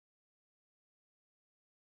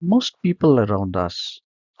Most people around us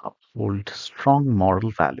uphold strong moral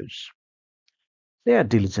values. They are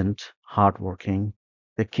diligent, hardworking,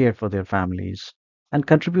 they care for their families, and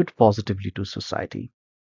contribute positively to society.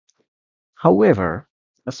 However,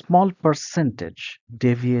 a small percentage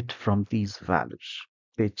deviate from these values.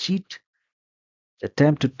 They cheat,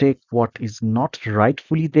 attempt to take what is not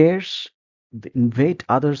rightfully theirs, they invade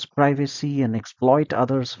others' privacy, and exploit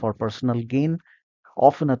others for personal gain,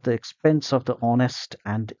 often at the expense of the honest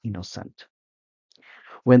and innocent.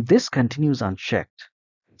 When this continues unchecked,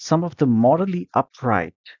 some of the morally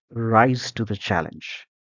upright rise to the challenge.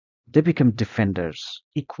 They become defenders,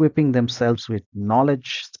 equipping themselves with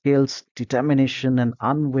knowledge, skills, determination, and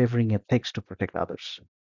unwavering ethics to protect others.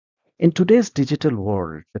 In today's digital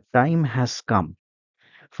world, the time has come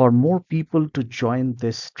for more people to join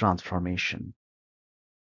this transformation.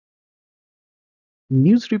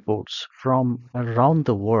 News reports from around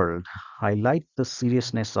the world highlight the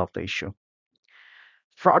seriousness of the issue.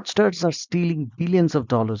 Fraudsters are stealing billions of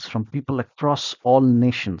dollars from people across all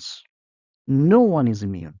nations. No one is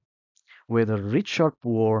immune, whether rich or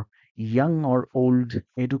poor, young or old,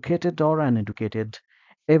 educated or uneducated,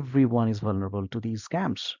 everyone is vulnerable to these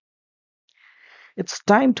scams. It's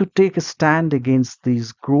time to take a stand against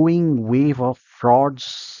this growing wave of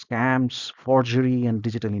frauds, scams, forgery, and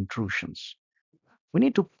digital intrusions. We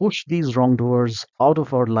need to push these wrongdoers out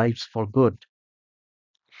of our lives for good.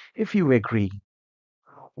 If you agree,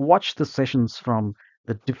 watch the sessions from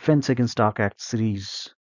the Defense Against Dark Act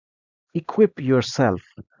series. Equip yourself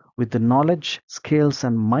with the knowledge, skills,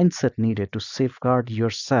 and mindset needed to safeguard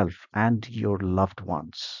yourself and your loved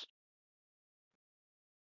ones.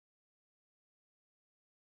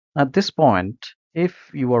 At this point, if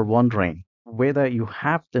you are wondering whether you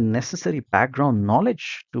have the necessary background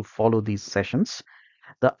knowledge to follow these sessions,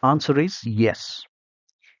 the answer is yes.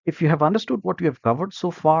 If you have understood what we have covered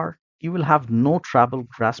so far, you will have no trouble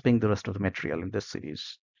grasping the rest of the material in this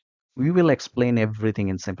series. We will explain everything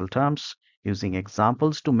in simple terms, using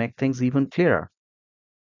examples to make things even clearer.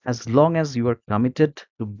 As long as you are committed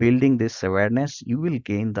to building this awareness, you will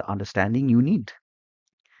gain the understanding you need.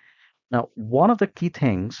 Now, one of the key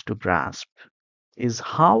things to grasp is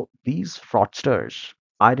how these fraudsters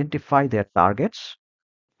identify their targets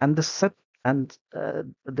and they set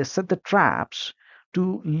the traps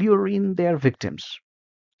to lure in their victims.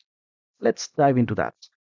 Let's dive into that.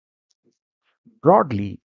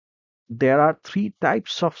 Broadly, there are three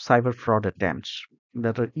types of cyber fraud attempts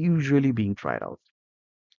that are usually being tried out.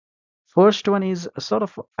 First one is a sort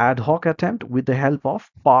of ad hoc attempt with the help of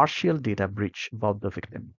partial data breach about the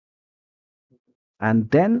victim,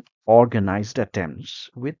 and then organized attempts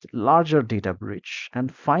with larger data breach,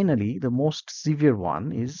 and finally the most severe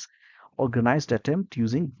one is organized attempt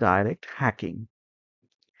using direct hacking.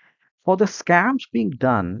 For the scams being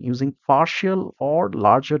done using partial or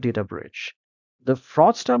larger data breach, the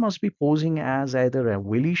fraudster must be posing as either a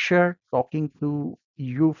willy-share talking to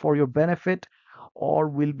you for your benefit, or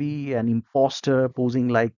will be an imposter posing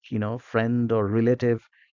like, friend or relative,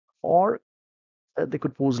 or they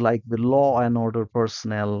could pose like the law and order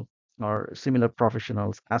personnel or similar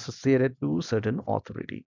professionals associated to certain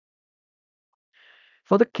authority.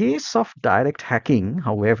 For the case of direct hacking,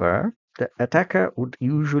 however, the attacker would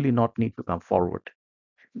usually not need to come forward.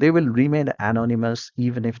 They will remain anonymous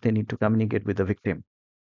even if they need to communicate with the victim.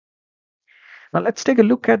 Now, let's take a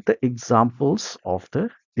look at the examples of the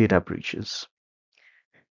data breaches.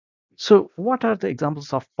 So, what are the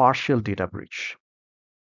examples of partial data breach?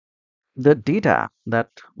 The data that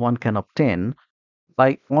one can obtain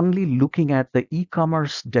by only looking at the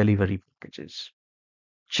e-commerce delivery packages,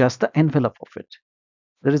 just the envelope of it.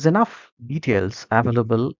 There is enough details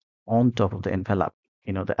available on top of the envelope,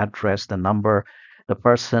 the address, the number, the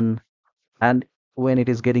person, and when it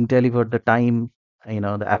is getting delivered, the time,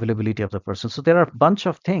 the availability of the person. So there are a bunch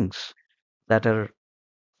of things that are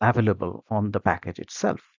available on the package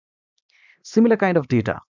itself. Similar kind of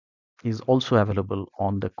data is also available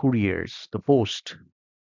on the couriers, the post.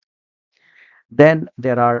 Then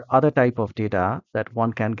there are other type of data that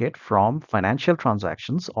one can get from financial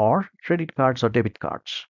transactions or credit cards or debit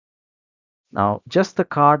cards. Now, just the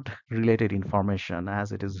card related information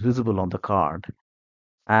as it is visible on the card,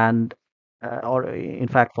 and or in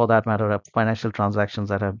fact for that matter financial transactions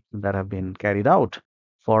that have been carried out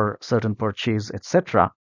for certain purchase,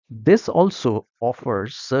 etc. This also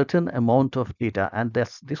offers certain amount of data, and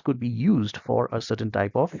this could be used for a certain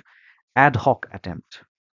type of ad hoc attempt.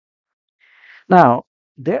 Now,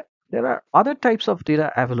 there are other types of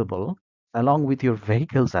data available along with your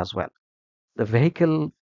vehicles as well. The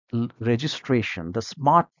vehicle registration, the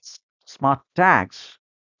smart tags,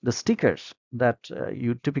 The stickers that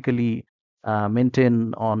you typically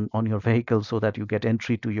maintain on your vehicle so that you get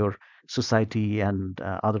entry to your society and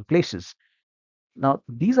other places. Now,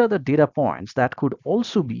 these are the data points that could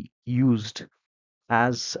also be used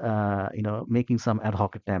as making some ad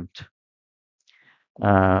hoc attempt,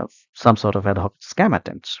 uh, some sort of ad hoc scam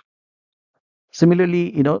attempts.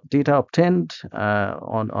 Similarly, data obtained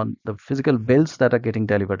on the physical bills that are getting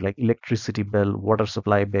delivered, like electricity bill, water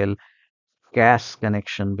supply bill, gas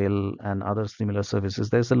connection bill, and other similar services.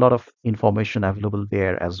 There's a lot of information available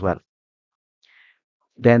there as well.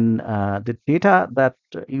 Then the data that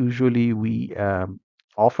usually we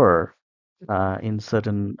offer in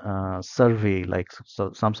certain survey, like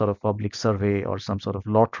some sort of public survey or some sort of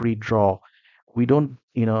lottery draw, we don't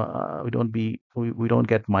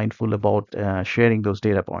get mindful about sharing those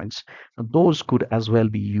data points. Those could as well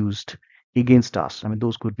be used against us. I mean,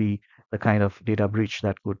 those could be the kind of data breach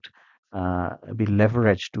that could be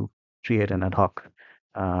leveraged to create an ad hoc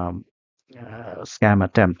um, scam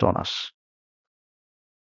attempt on us.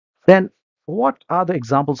 Then, what are the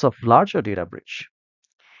examples of larger data breach?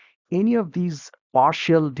 Any of these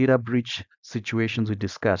partial data breach situations we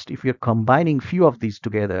discussed, if you're combining few of these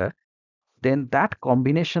together, then that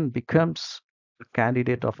combination becomes a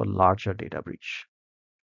candidate of a larger data breach.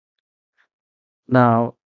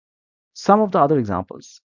 Now, some of the other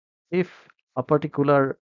examples, if a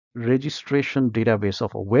particular registration database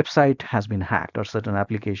of a website has been hacked, or certain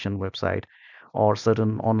application website, or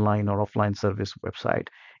certain online or offline service website,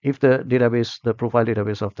 if the profile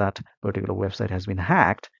database of that particular website has been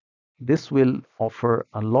hacked, this will offer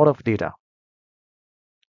a lot of data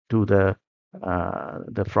to the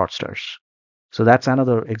fraudsters. So that's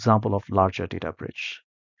another example of larger data breach.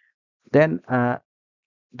 Then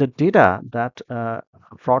the data that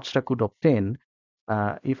fraudster could obtain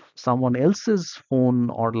if someone else's phone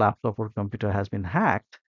or laptop or computer has been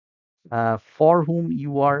hacked, for whom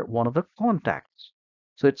you are one of the contacts.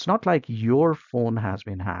 So it's not like your phone has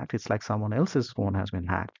been hacked, it's like someone else's phone has been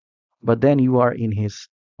hacked, but then you are in his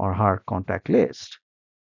or her contact list.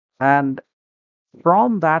 And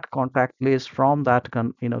from that contact list, from that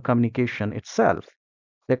communication itself,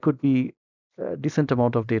 there could be a decent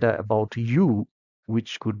amount of data about you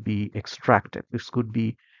which could be extracted. This could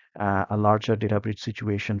be a larger data breach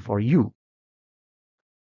situation for you,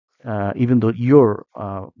 even though your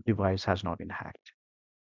device has not been hacked.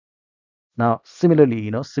 Now,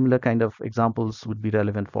 similarly, similar kind of examples would be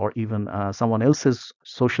relevant for even someone else's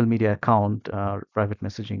social media account, private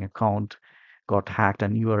messaging account got hacked,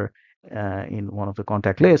 and you are in one of the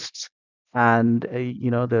contact lists, and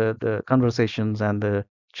the conversations and the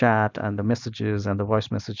chat and the messages and the voice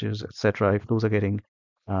messages, etc. If those are getting,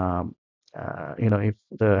 um, if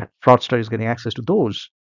the fraudster is getting access to those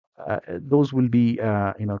will be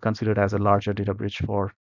considered as a larger data breach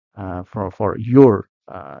for your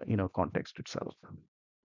context itself.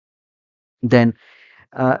 Then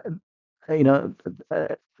uh, you know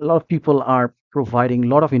a lot of people are providing a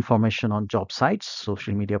lot of information on job sites,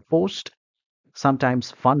 social media posts,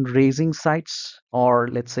 sometimes fundraising sites, or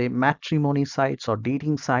let's say matrimony sites or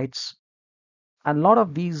dating sites. And a lot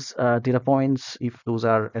of these data points, if those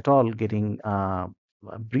are at all getting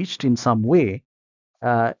breached in some way,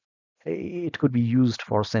 uh, it could be used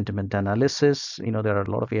for sentiment analysis. There are a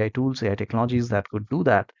lot of AI tools, AI technologies that could do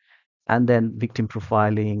that. And then victim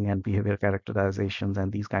profiling and behavior characterizations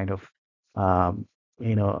and these kind of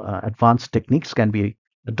advanced techniques can be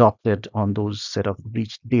adopted on those set of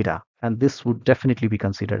breached data. And this would definitely be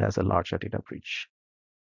considered as a larger data breach.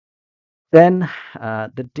 Then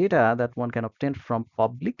the data that one can obtain from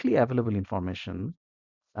publicly available information,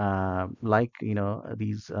 like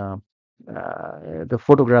these the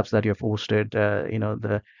photographs that you have posted,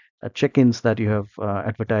 the check-ins that you have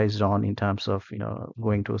advertised on in terms of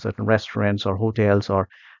going to certain restaurants or hotels or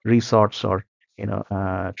resorts, or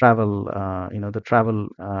travel, the travel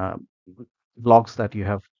blogs that you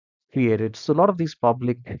have created. So a lot of these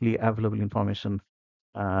publicly available information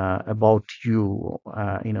about you,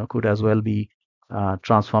 could as well be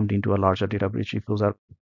transformed into a larger data breach if those are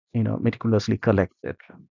meticulously collected.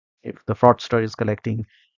 If the fraudster is collecting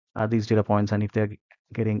these data points, and if they're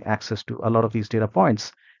getting access to a lot of these data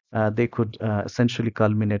points, they could essentially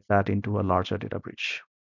culminate that into a larger data breach.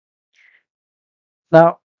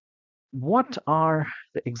 Now, what are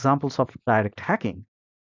the examples of direct hacking?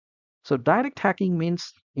 So direct hacking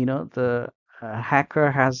means the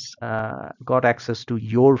hacker has got access to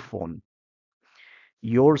your phone,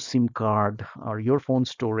 your SIM card, or your phone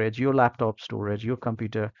storage, your laptop storage, your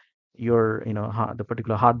computer, your the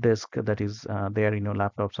particular hard disk that is there in your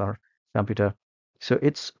laptops or computer. So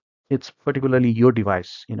it's it's particularly your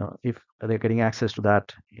device. If they're getting access to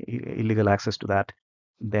that, illegal access to that,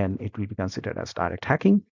 then it will be considered as direct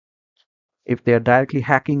hacking. If they are directly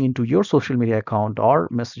hacking into your social media account or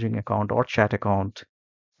messaging account or chat account,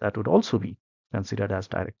 that would also be considered as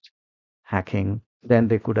direct hacking. Then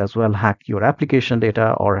they could as well hack your application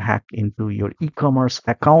data or hack into your e-commerce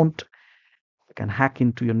account. They can hack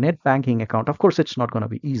into your net banking account. Of course, it's not going to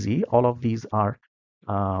be easy. All of these are,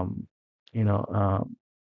 um, you know,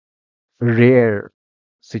 rare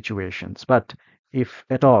situations. But if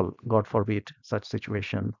at all, God forbid, such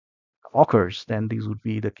situation occurs, then these would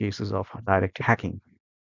be the cases of direct hacking.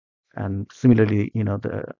 And similarly,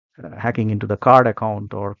 the hacking into the card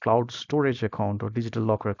account or cloud storage account or digital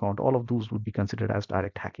locker account, all of those would be considered as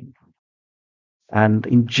direct hacking. And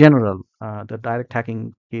in general, the direct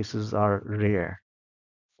hacking cases are rare.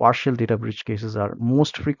 Partial data breach cases are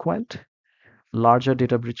most frequent. Larger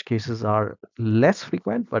data breach cases are less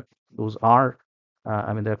frequent, but those are,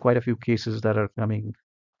 I mean, there are quite a few cases that are coming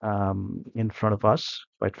in front of us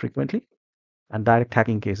quite frequently, and direct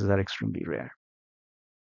hacking cases are extremely rare.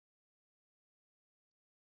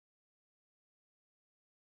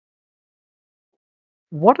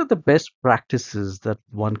 What are the best practices that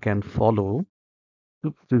one can follow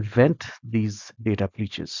to prevent these data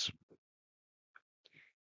breaches?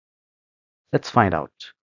 Let's find out.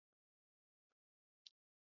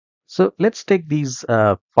 So let's take these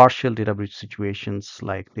partial data breach situations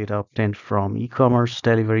like data obtained from e-commerce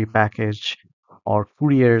delivery package or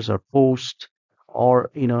couriers or post or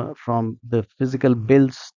from the physical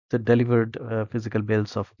bills, the delivered physical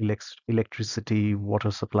bills of electricity,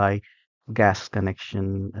 water supply, gas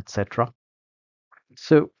connection, etc.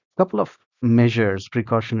 So a couple of measures,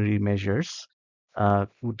 precautionary measures,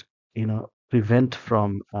 would prevent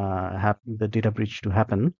from the data breach to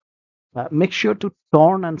happen. Make sure to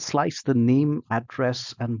torn and slice the name,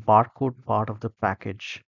 address, and barcode part of the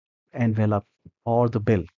package, envelope, or the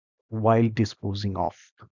bill while disposing of.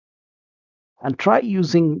 And try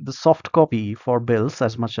using the soft copy for bills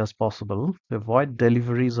as much as possible to avoid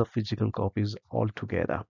deliveries of physical copies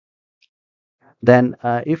altogether. Then,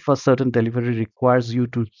 if a certain delivery requires you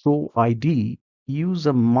to show ID, use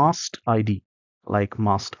a masked ID like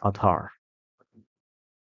masked Aadhaar.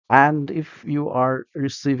 And if you are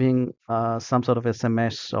receiving some sort of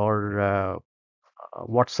SMS or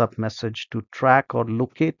WhatsApp message to track or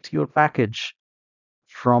locate your package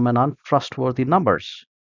from an untrustworthy numbers,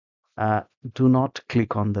 uh, do not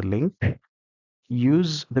click on the link.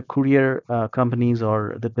 Use the courier companies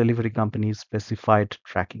or the delivery company's specified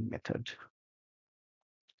tracking method.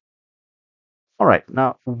 All right,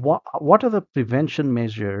 now what are the prevention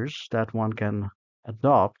measures that one can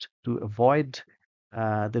adopt to avoid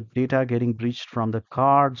the data getting breached from the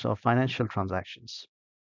cards or financial transactions?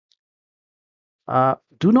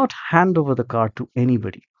 Do not hand over the card to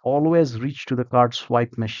anybody. Always reach to the card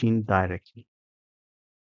swipe machine directly.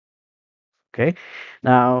 Okay.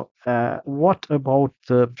 Now, what about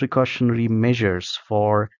the precautionary measures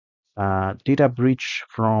for data breach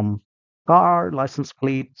from car license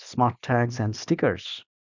plate, smart tags, and stickers?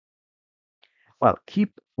 Well,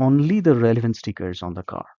 keep only the relevant stickers on the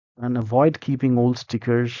car and avoid keeping old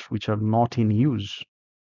stickers which are not in use.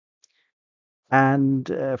 And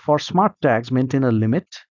for smart tags, maintain a limit.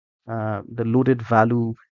 The loaded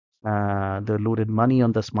value, the loaded money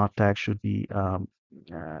on the smart tag should be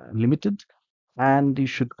limited, and you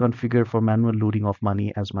should configure for manual loading of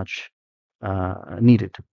money as much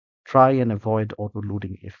needed. Try and avoid auto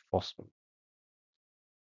loading if possible.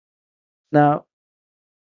 Now,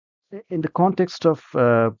 in the context of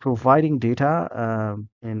providing data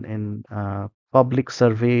in public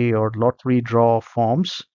survey or lottery draw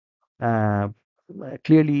forms, uh,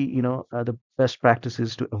 clearly, the best practice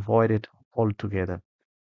is to avoid it altogether.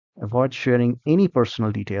 Avoid sharing any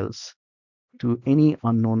personal details to any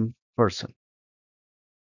unknown person.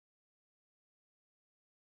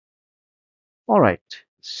 All right.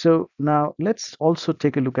 So now let's also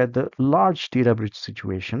take a look at the large data breach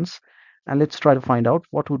situations and let's try to find out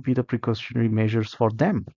what would be the precautionary measures for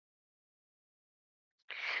them.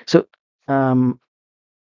 So, um,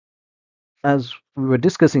 as we were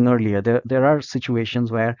discussing earlier, there are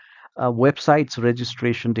situations where a website's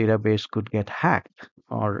registration database could get hacked,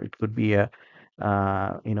 or it could be a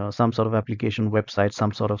some sort of application website,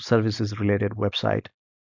 some sort of services related website,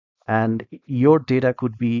 and your data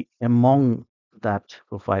could be among that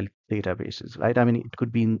profile databases, right? I mean, it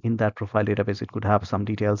could be in that profile database, it could have some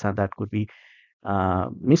details, and that could be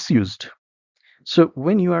misused. So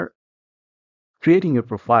when you are creating your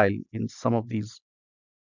profile in some of these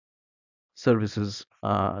services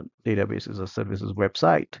databases or services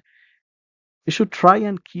website, You should try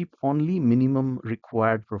and keep only minimum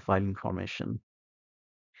required profile information.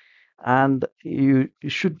 And you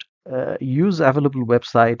should use available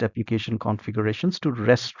website application configurations to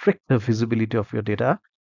restrict the visibility of your data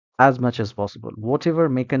as much as possible. Whatever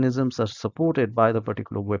mechanisms are supported by the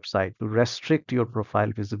particular website to restrict your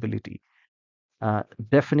profile visibility, uh,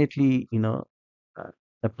 definitely, uh,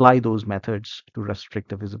 apply those methods to restrict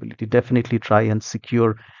the visibility. Definitely try and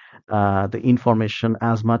secure the information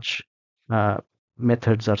as much uh,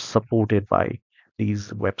 methods are supported by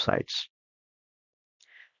these websites.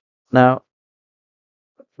 Now,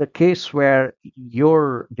 the case where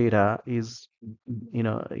your data is,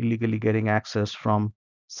 illegally getting access from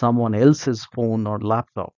someone else's phone or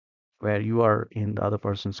laptop, where you are in the other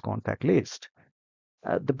person's contact list,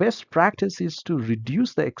 the best practice is to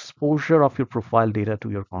reduce the exposure of your profile data to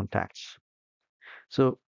your contacts.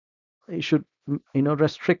 So you should,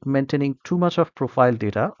 restrict maintaining too much of profile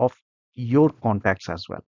data of your contacts as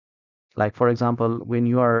well. Like, for example, when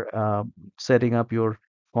you are setting up your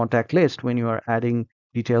contact list, when you are adding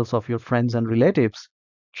details of your friends and relatives,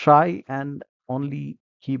 try and only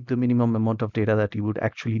keep the minimum amount of data that you would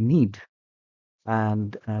actually need,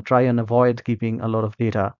 and try and avoid keeping a lot of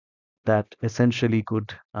data that essentially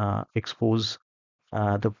could expose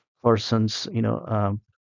the person's,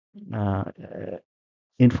 uh,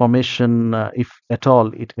 information, if at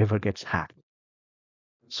all it ever gets hacked.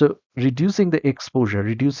 So reducing the exposure,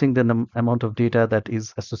 reducing the amount of data that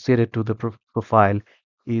is associated to the profile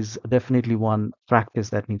is definitely one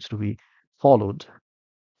practice that needs to be followed.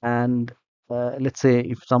 And let's say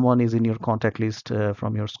if someone is in your contact list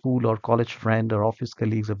from your school or college friend or office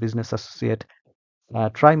colleagues or business associate,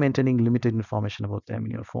 try maintaining limited information about them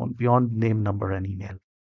in your phone beyond name, number, and email.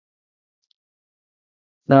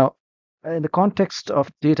 Now, in the context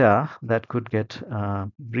of data that could get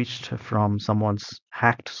breached from someone's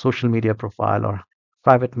hacked social media profile or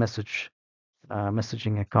private messaging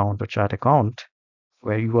account or chat account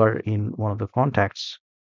where you are in one of the contacts,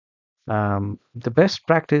 the best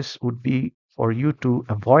practice would be for you to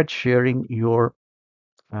avoid sharing your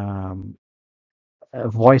um,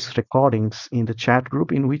 voice recordings in the chat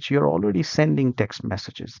group in which you're already sending text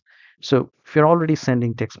messages. So if you're already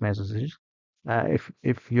sending text messages,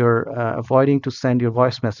 if you're avoiding to send your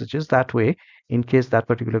voice messages that way, in case that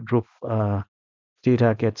particular group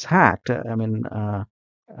data gets hacked, uh,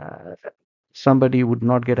 somebody would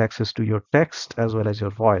not get access to your text as well as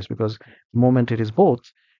your voice, because the moment it is both,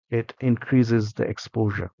 it increases the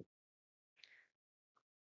exposure.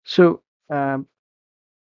 So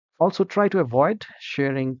also try to avoid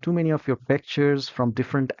sharing too many of your pictures from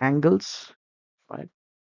different angles, right?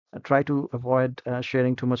 Try to avoid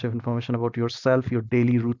sharing too much of information about yourself, your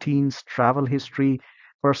daily routines, travel history,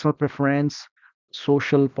 personal preference,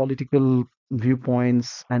 social, political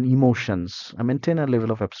viewpoints, and emotions. Maintain a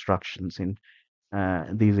level of abstractions in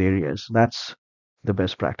these areas. That's the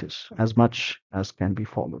best practice, as much as can be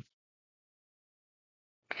followed.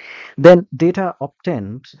 Then data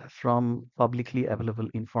obtained from publicly available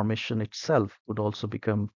information itself would also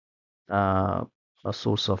become uh, a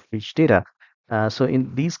source of rich data. So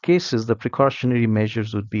in these cases, the precautionary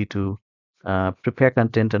measures would be to prepare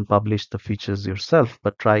content and publish the features yourself,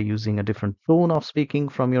 but try using a different tone of speaking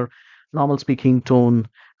from your normal speaking tone.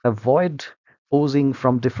 Avoid posing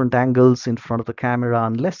from different angles in front of the camera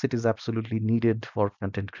unless it is absolutely needed for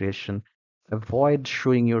content creation. Avoid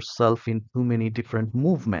showing yourself in too many different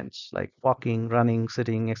movements like walking, running,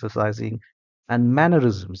 sitting, exercising, and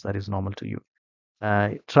mannerisms that is normal to you.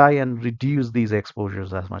 Try and reduce these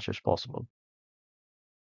exposures as much as possible.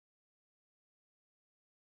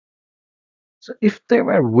 So if there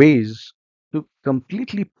were ways to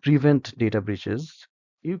completely prevent data breaches,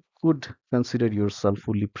 you could consider yourself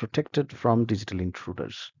fully protected from digital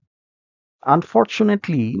intruders.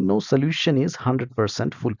 Unfortunately, no solution is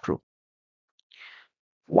 100% foolproof.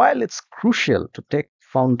 While it's crucial to take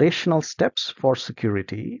foundational steps for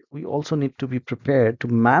security, we also need to be prepared to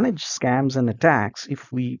manage scams and attacks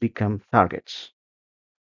if we become targets.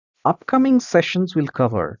 Upcoming sessions will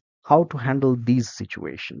cover how to handle these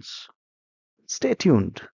situations. Stay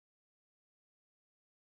tuned.